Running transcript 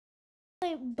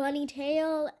bunny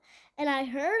tail, and I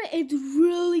heard it's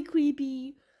really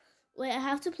creepy. Wait, I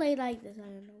have to play like this. I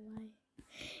don't know why.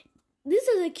 This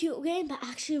is a cute game, but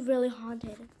actually really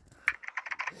haunted.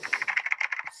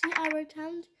 See, our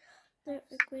towns, they're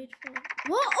grateful.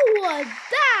 What was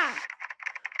that?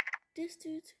 This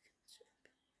dude's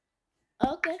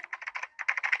okay.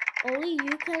 Only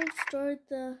you can store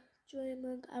the joy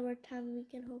among our town. We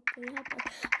can hopefully help us.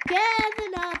 Get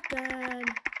up then.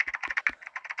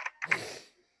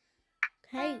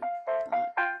 Hey.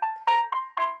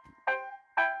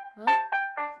 Huh?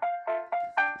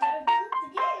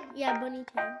 Yeah, bunny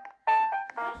tail.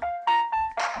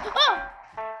 Oh!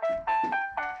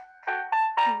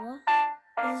 What?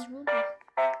 This is Roblox.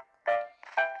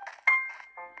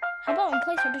 How about in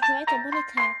place where the droid and bunny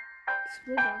tail? It's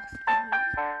Roblox.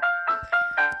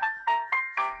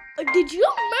 Did you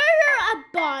murder a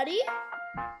body?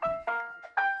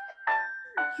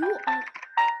 You are.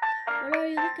 What are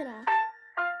you looking at?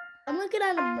 I'm looking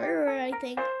at a murderer, I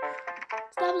think.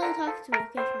 Stop letting talk to me.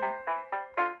 Okay, fine.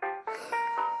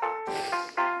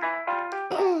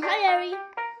 Hi, Harry.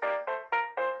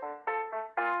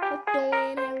 What's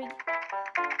doing, Harry?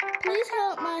 Please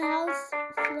help my house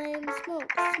flame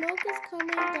smoke. Smoke is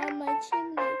coming down my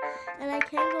chimney, and I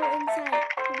can't go inside.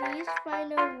 Please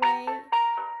find a way.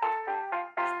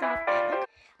 Stop it. Okay.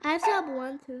 I have to have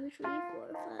 1, 2, 3, 4,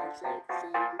 5, 6,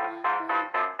 7, 8, 9.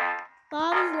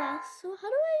 Bob is last. So how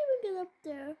do I even get up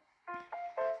there?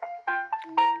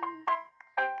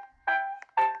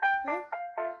 Huh?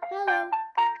 Hello.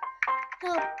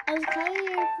 Help. I was climbing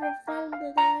here for fun, but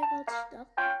then I got stuck.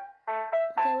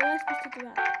 Okay, what am I supposed to do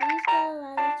now? Please get a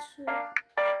ladder to...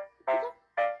 Okay.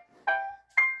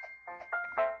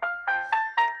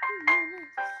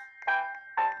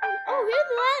 Oh, here's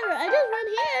the ladder. I just went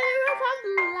here and I found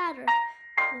the ladder.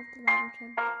 Where's the ladder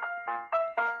turn?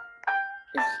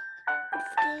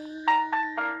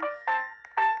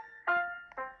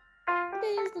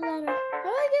 Okay, here's the ladder. How do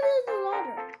I get into the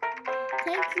ladder?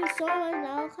 Thank you so much.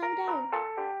 Now I'll climb down.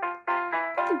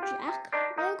 Thank you, Jack.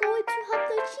 I'm going to help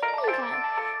the chimney guy.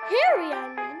 Harry, I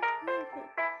mean. Okay.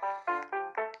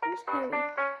 Where's Harry?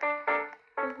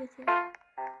 Where's his here? How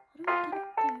do I get up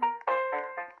there?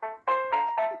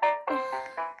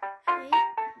 Okay.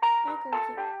 I go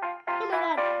here. Oh my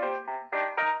god.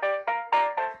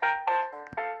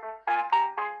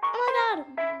 Oh my god.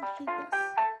 I hate this.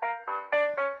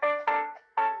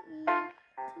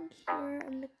 Here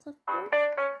on the clipboard.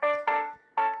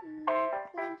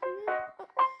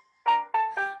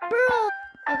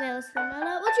 Okay, let's sum that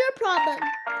up. What's your problem,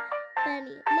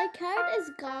 Benny? My card is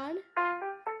gone.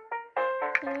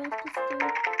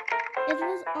 It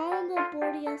was on the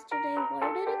board yesterday.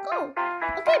 Where did it go?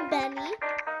 Okay, Benny.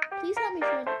 Please help me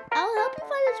find it. I'll help you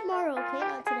find it tomorrow, okay?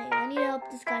 Not today. I need to help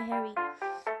this guy, Harry.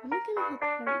 I'm not gonna help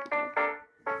Harry today.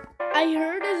 I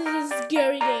heard this is a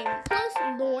scary game. Plus,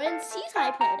 Lauren sees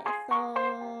I played it. So,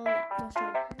 yeah, let's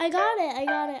try it. I got it. I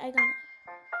got it.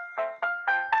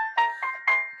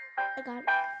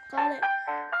 Got it.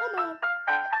 Oh no.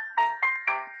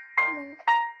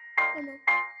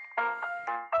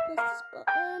 Press this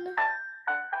button.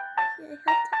 Okay, I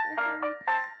helped Harry.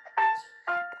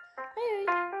 Hi, Harry.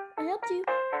 I helped you.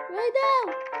 Right now.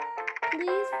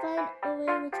 Please find a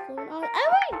way what's going on. I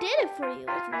already did it for you.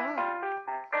 What's wrong?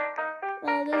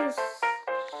 Well, there's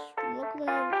smoke coming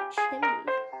out of the chimney.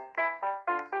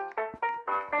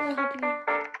 I'll help you.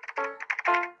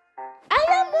 I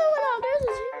am moving on. There's a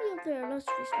chimney up there. Let's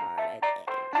restart again.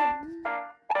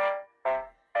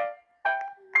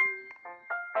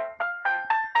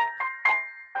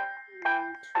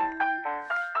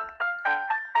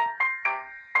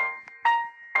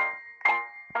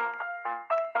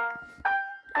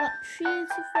 Got 3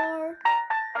 so far.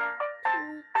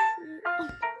 2, 3. Oh,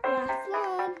 last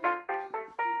one.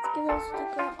 Let's give us a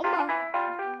sticker. Oh my.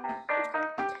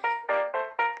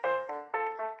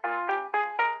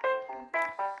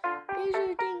 Here's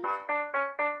your thing.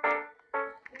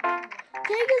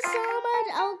 Thank you so much.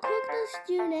 I'll cook the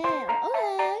stew now.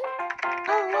 Okay.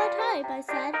 Oh, what type? I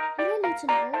said. You don't need to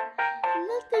know.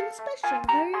 Nothing special.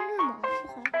 Very normal.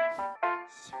 Okay.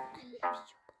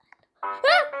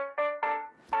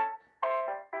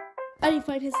 I didn't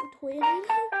find his toy anymore.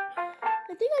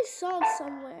 I think I saw him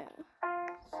somewhere.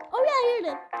 Oh yeah, here it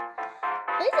is.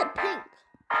 Why is it pink?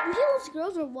 Was he those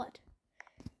girls or what?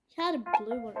 He had a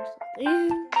blue one or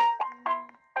something.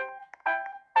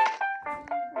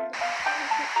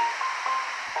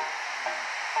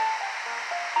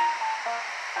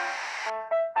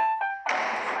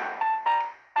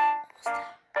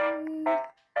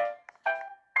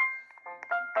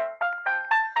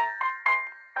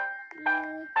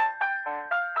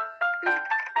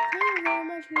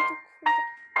 here's the coin.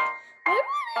 Where do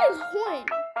I need a coin?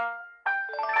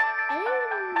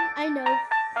 I know.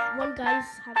 One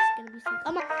guy's house is gonna be sick.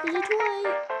 Come on, there's a toy.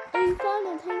 And you found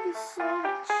it. Thank you so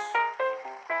much.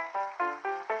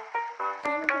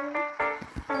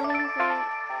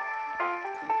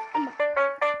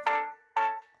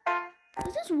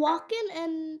 Let's just walk in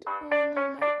and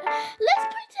let's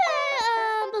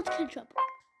pretend let's get in trouble.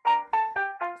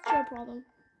 It's your problem.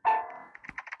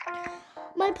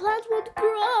 My plants won't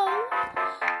grow.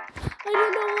 I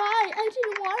don't know why. I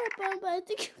didn't want them, but I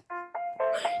think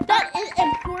that is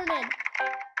important.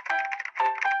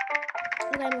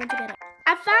 And I'm going to get it.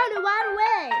 I found it right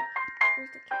away.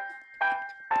 Where's the camera?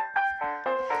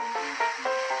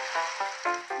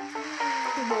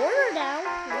 The water down.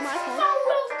 Oh, my phone.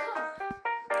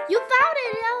 You found it.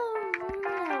 Oh,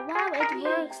 wow, it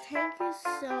works. Thank you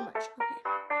so much. Okay.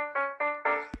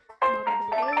 Oh,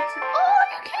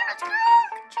 your carrot's grown.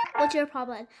 What's your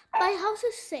problem? My house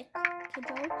is sick.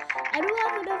 Control. I don't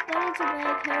have enough money to buy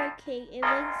a carrot cake. It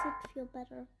makes it feel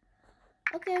better.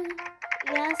 Okay.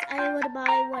 Yes, I would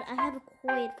buy one. I have a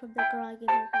coin from the girl I gave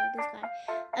her. This guy.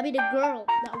 I mean, a girl,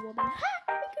 not a woman.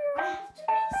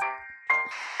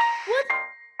 What?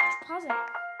 Pause it.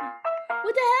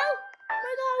 What the hell? Oh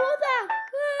my God! What the?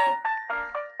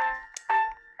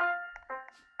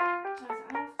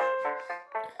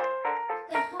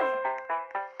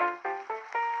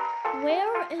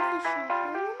 Where is the shop?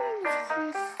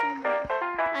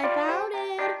 I found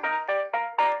it.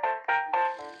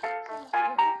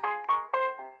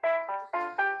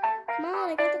 Come on,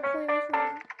 I got the coin.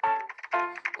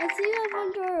 I see you have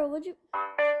one door. Would you?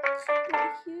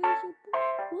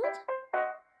 What?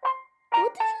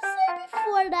 What did you say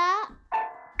before that?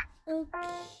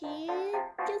 Okay,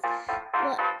 just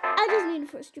what? I just need it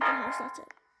for a stupid house. That's it.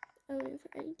 I don't need it for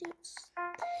anything else.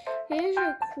 Here's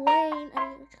your coin. I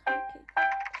need a cake.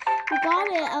 You got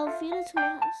it. I'll feed it to my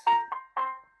house.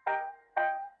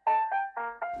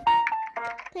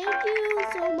 Thank you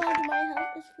so much. My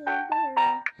health is feeling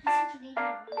better.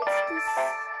 What's this?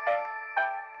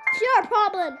 It's your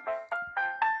problem.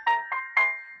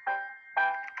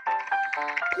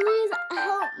 Please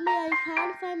help me. I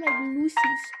can't find my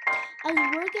Lucy's. I was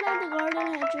working on the garden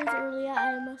hedges earlier. I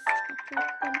must check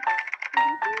them.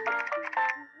 Okay, sure.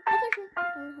 I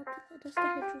will help you. That's the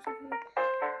hedges over here.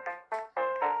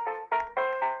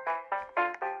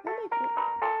 Where am I going?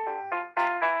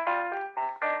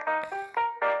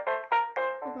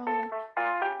 The wrong way.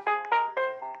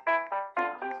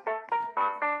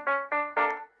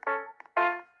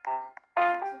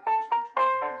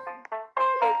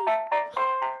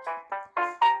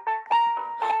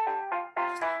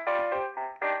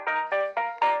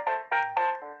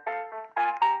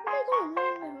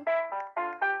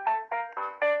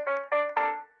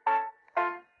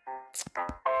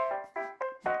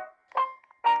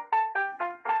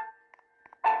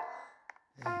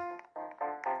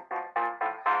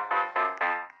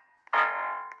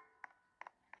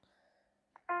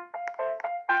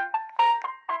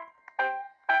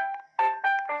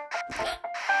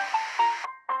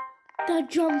 That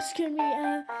jump scared me.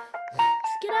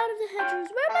 Just get out of the hedges.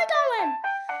 Where am I going?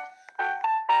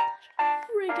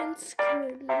 Friggin'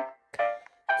 scared me.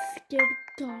 Scared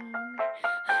the dog.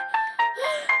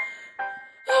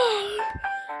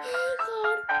 Oh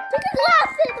God. Take your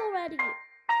glasses already.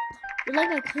 You like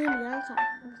my clean Bianca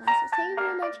glasses. Thank you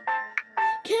very much.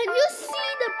 Can you see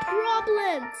the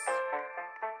problems?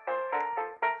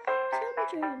 See how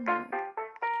much I have more.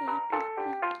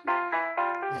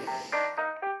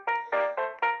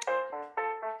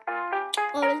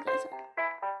 Oh, this guy's up.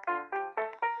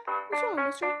 What's wrong,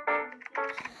 mister?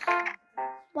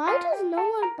 Why does no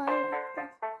one buy like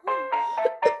this?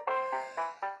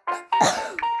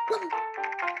 Oh,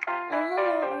 hello.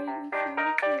 Are you here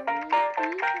to help me?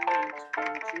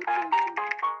 Please help me.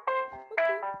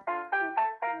 Okay.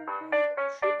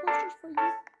 Shoot posters for you.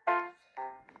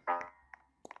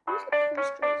 Where's the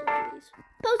posters of these?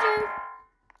 Poster!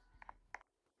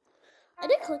 I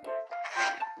did click it.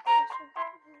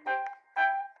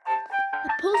 A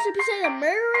poster beside the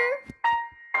murderer?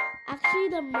 Actually,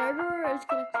 the murderer is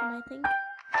gonna come, I think.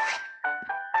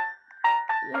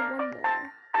 Yeah, one more.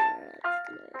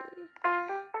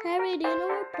 Harry, do you know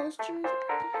where posters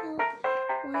help?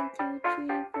 1, 2, 3,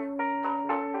 4,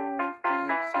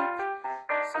 5,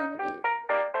 6, 7, 8.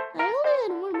 I only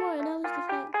had one more, and that was the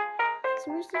thing.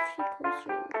 So where's the few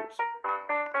posters?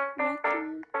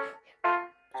 Raccoon.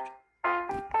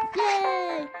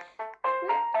 Yay!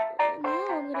 Now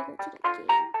I'm gonna go to the game.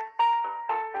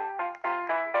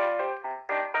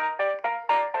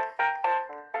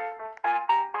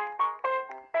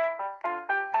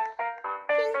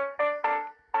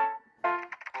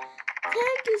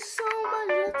 you so much.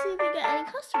 Let's see if we get any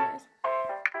customers.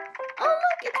 Oh,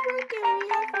 look, it's working. We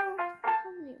have our...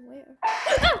 How many? Where?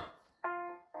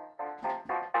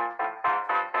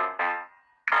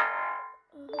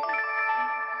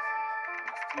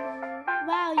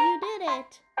 Wow, you did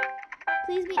it.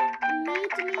 Please meet me at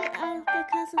the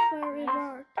castle for a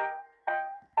reward.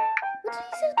 What did he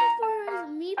say before?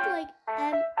 Meet like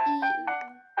M-E-A-T?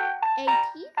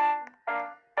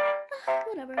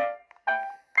 Whatever.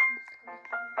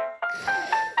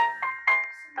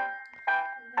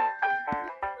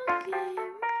 Okay.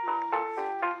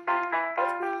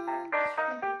 What's wrong?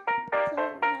 So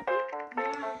happy?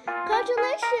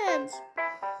 Congratulations!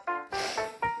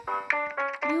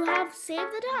 You have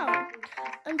saved the town.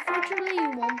 Unfortunately, you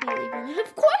won't be leaving.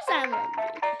 Of course I won't be.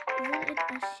 Isn't it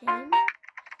a shame?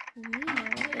 We know.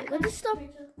 Wait, when did it stop?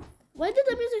 When did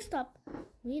the music stop?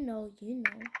 We know, you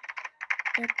know.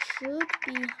 The truth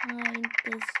behind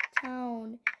this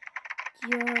town.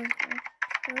 Your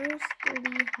cursed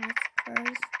has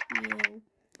cursed you.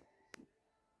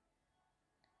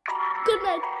 Good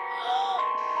night.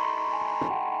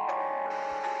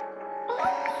 Oh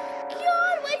my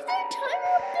god, why is there a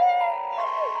timer up there?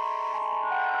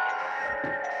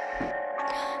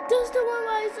 That's the one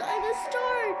I saw at the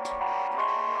start.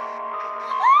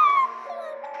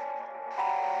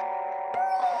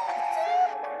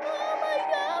 Oh my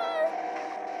god.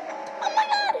 Oh my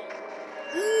god.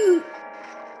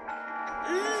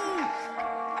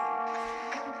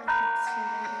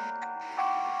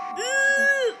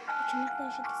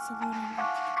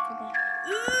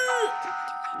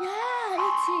 Yeah,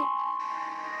 that's it.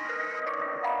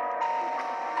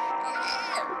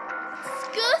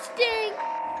 Disgusting.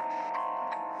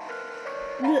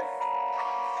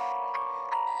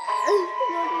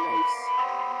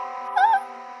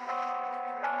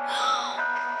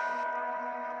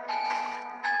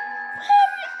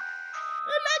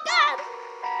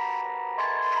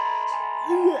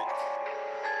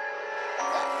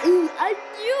 I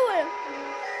knew it.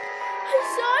 I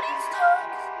saw these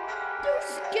dogs. They're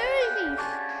scaring me.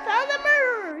 Found the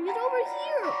murderer. He's over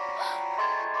here.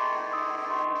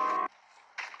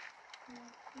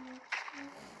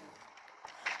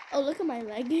 Oh, look at my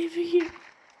leg over here.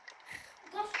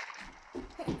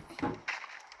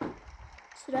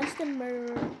 So that's the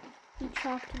murderer. He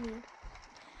chopped me.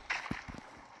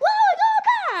 Whoa, I got a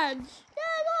badge.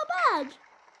 Yeah, I got a badge.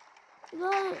 I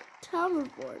got a town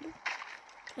reward.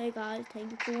 Okay, guys,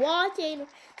 thank you for watching.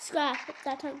 Subscribe, hit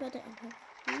that time button, and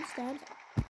please stand up.